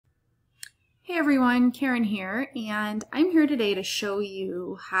Hey everyone, Karen here, and I'm here today to show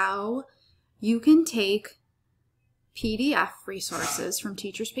you how you can take PDF resources from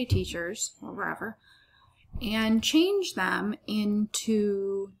Teachers Pay Teachers, or wherever, and change them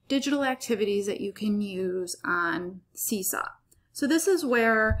into digital activities that you can use on Seesaw. So this is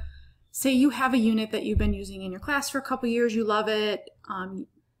where, say you have a unit that you've been using in your class for a couple years, you love it,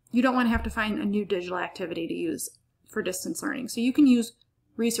 you don't want to have to find a new digital activity to use for distance learning. So you can use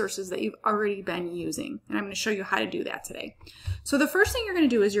resources that you've already been using, and I'm going to show you how to do that today. So the first thing you're going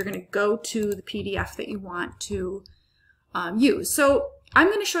to do is you're going to go to the PDF that you want to use. So I'm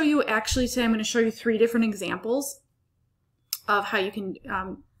going to show you, actually today I'm going to show you 3 different examples of how you can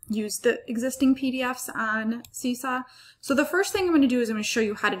use the existing PDFs on Seesaw. So the first thing I'm going to do is I'm going to show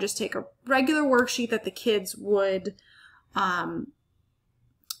you how to just take a regular worksheet that the kids would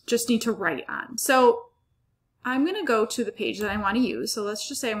just need to write on. So I'm going to go to the page that I want to use. So let's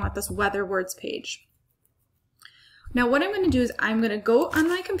just say I want this weather words page. Now what I'm going to do is I'm going to go on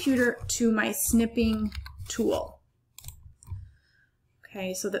my computer to my snipping tool.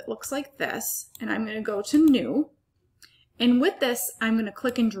 Okay, so that looks like this, and I'm going to go to New. And with this, I'm going to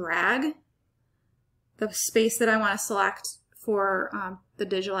click and drag the space that I want to select for the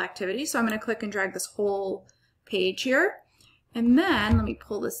digital activity. So I'm going to click and drag this whole page here. And then, let me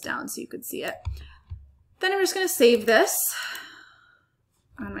pull this down so you can see it. Then I'm just going to save this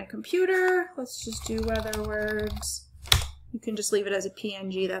on my computer. Let's just do weather words. You can just leave it as a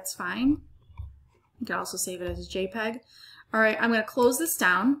PNG, that's fine. You can also save it as a JPEG. All right, I'm going to close this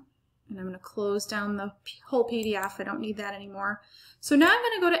down, and I'm going to close down the whole PDF. I don't need that anymore. So now I'm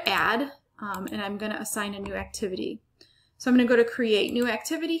going to go to Add, and I'm going to assign a new activity. So I'm going to go to Create New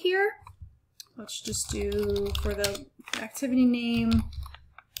Activity here. Let's just do, for the activity name,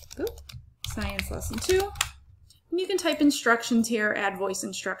 Science Lesson 2. And you can type instructions here, add voice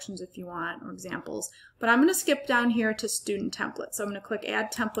instructions if you want, or examples. But I'm going to skip down here to Student Template. So I'm going to click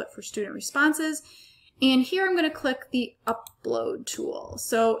Add Template for Student Responses. And here I'm going to click the Upload tool.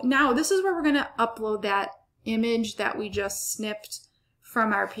 So now this is where we're going to upload that image that we just snipped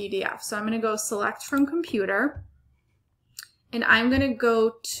from our PDF. So I'm going to go Select from Computer. And I'm going to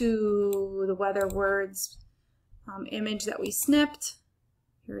go to the weather words image that we snipped.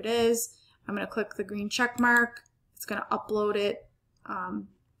 Here it is. I'm going to click the green check mark. It's going to upload it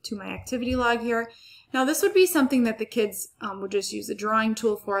to my activity log here. Now this would be something that the kids would just use the drawing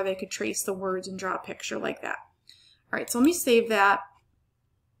tool for. They could trace the words and draw a picture like that. All right, so let me save that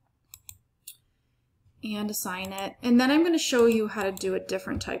and assign it. And then I'm going to show you how to do a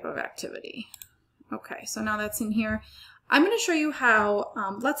different type of activity. Okay, so now that's in here. I'm going to show you how,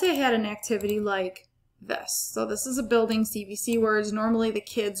 let's say I had an activity like this. So this is a building, CVC words. Normally the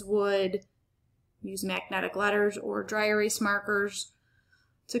kids would use magnetic letters or dry erase markers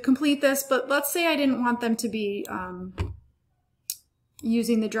to complete this, but let's say I didn't want them to be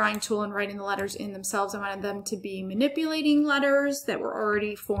using the drawing tool and writing the letters in themselves. I wanted them to be manipulating letters that were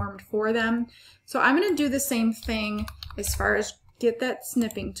already formed for them. So I'm going to do the same thing as far as get that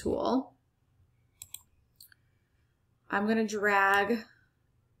snipping tool. I'm going to drag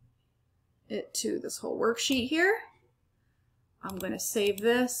it to this whole worksheet here. I'm going to save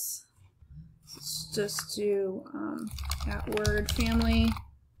this. Let's just do at word family.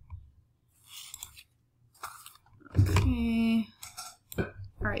 Okay. All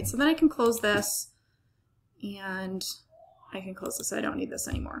right, so then I can close this, and I can close this. I don't need this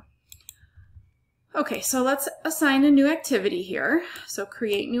anymore. Okay, so let's assign a new activity here. So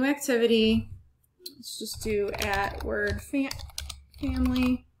create new activity. Let's just do at word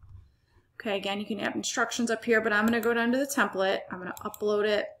family. Okay, again, you can add instructions up here, but I'm going to go down to the template. I'm going to upload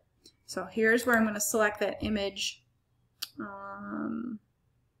it. So here's where I'm going to select that image.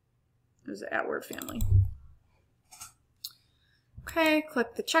 There's at word family. Okay,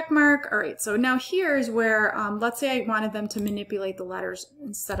 click the check mark. All right, so now here's where, let's say I wanted them to manipulate the letters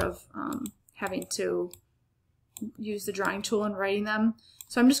instead of having to use the drawing tool and writing them.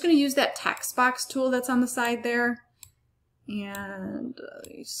 So I'm just going to use that text box tool that's on the side there. And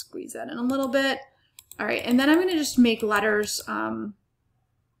squeeze that in a little bit. All right, and then I'm going to just make letters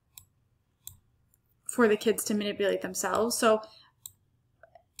for the kids to manipulate themselves. So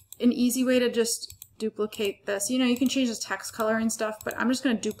an easy way to just duplicate this, you know, you can change the text color and stuff, but I'm just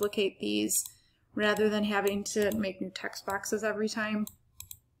going to duplicate these rather than having to make new text boxes every time.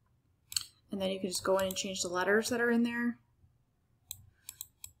 And then you can just go in and change the letters that are in there.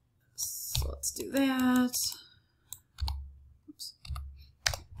 So let's do that. Oops.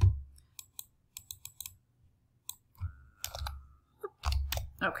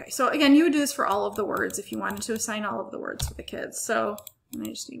 Okay, so again, you would do this for all of the words if you wanted to assign all of the words for the kids. So And I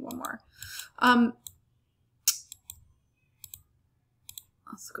just need one more.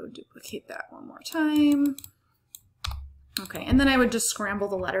 Let's go duplicate that one more time. Okay, and then I would just scramble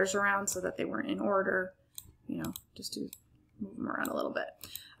the letters around so that they weren't in order, you know, just to move them around a little bit.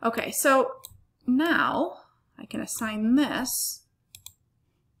 Okay, so now I can assign this,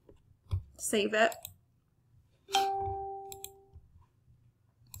 save it,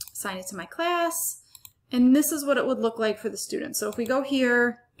 assign it to my class, and this is what it would look like for the student. So if we go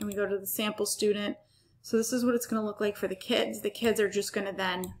here and we go to the sample student, so this is what it's going to look like for the kids. The kids are just going to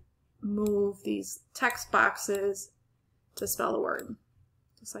then move these text boxes to spell the word,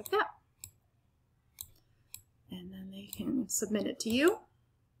 just like that. And then they can submit it to you.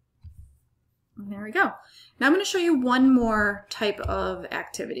 And there we go. Now I'm going to show you one more type of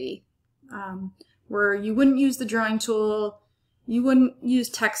activity where you wouldn't use the drawing tool, you wouldn't use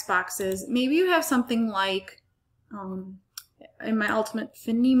text boxes. Maybe you have something like, in my Ultimate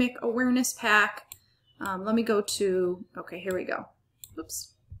Phonemic Awareness Pack, let me go to, okay, here we go.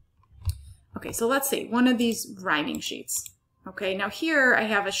 Oops. Okay, so let's see, one of these rhyming sheets. Okay, now here I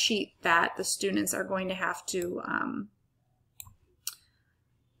have a sheet that the students are going to have to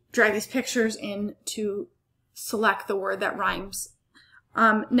drag these pictures in to select the word that rhymes.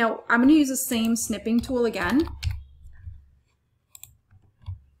 Now I'm going to use the same snipping tool again.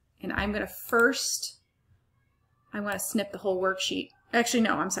 And I'm going to first, I want to snip the whole worksheet. Actually,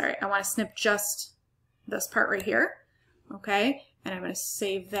 no, I'm sorry. I want to snip just this part right here. Okay, and I'm going to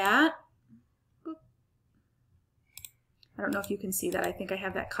save that. I don't know if you can see that. I think I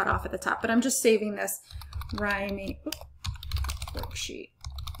have that cut off at the top, but I'm just saving this rhyming worksheet.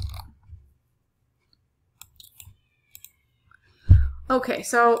 Okay,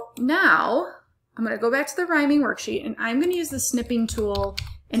 so now I'm going to go back to the rhyming worksheet and I'm going to use the snipping tool,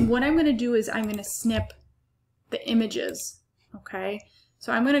 and what I'm going to do is I'm going to snip the images. Okay,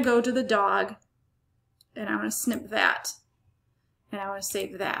 so I'm going to go to the dog and I'm going to snip that, and I want to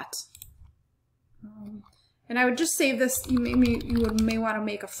save that. And I would just save this. You may want to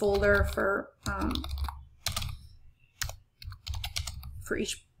make a folder for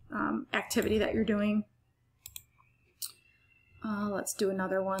each activity that you're doing. Let's do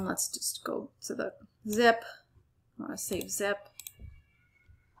another one. Let's just go to the zip. I want to save zip.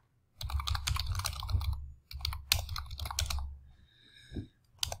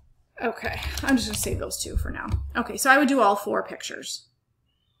 Okay, I'm just going to save those two for now. Okay, so I would do all 4 pictures,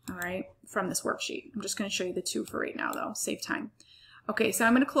 all right, from this worksheet. I'm just going to show you the 2 for right now, though, save time. Okay, so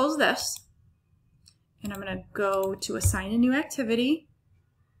I'm going to close this, and I'm going to go to assign a new activity,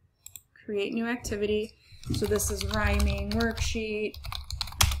 create new activity. So this is rhyming worksheet,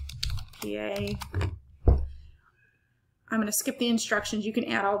 PA. I'm going to skip the instructions. You can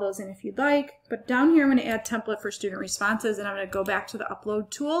add all those in if you'd like, but down here I'm going to add template for student responses, and I'm going to go back to the upload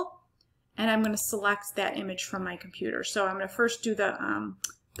tool, and I'm going to select that image from my computer. So I'm going to first do the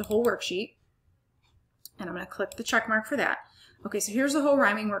whole worksheet, and I'm going to click the check mark for that. Okay, so here's the whole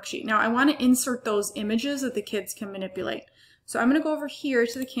rhyming worksheet. Now I want to insert those images that the kids can manipulate. So I'm going to go over here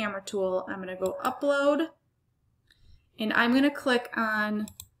to the camera tool. I'm going to go upload, and I'm going to click on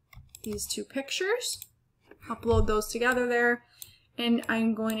these 2 pictures, upload those together there, and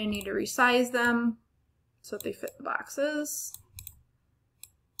I'm going to need to resize them so that they fit the boxes.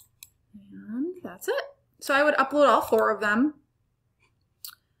 And that's it. So I would upload all 4 of them.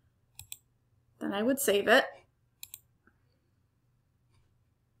 Then I would save it,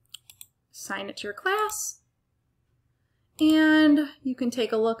 assign it to your class, and you can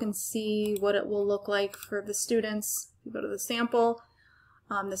take a look and see what it will look like for the students. You go to the sample,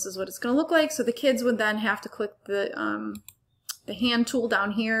 this is what it's going to look like. So the kids would then have to click the hand tool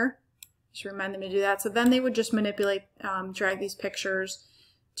down here. Just remind them to do that. So then they would just manipulate, drag these pictures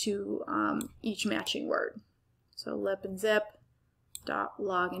to each matching word. So lip and zip,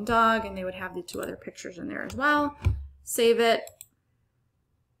 log and dog, and they would have the 2 other pictures in there as well. Save it,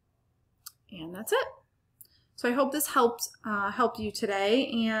 and that's it. So I hope this helped you today,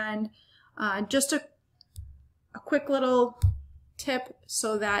 and just a quick little tip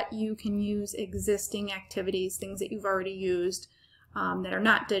so that you can use existing activities, things that you've already used that are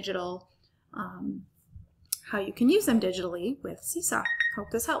not digital, how you can use them digitally with Seesaw. Hope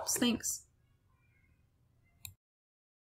this helps. Thanks.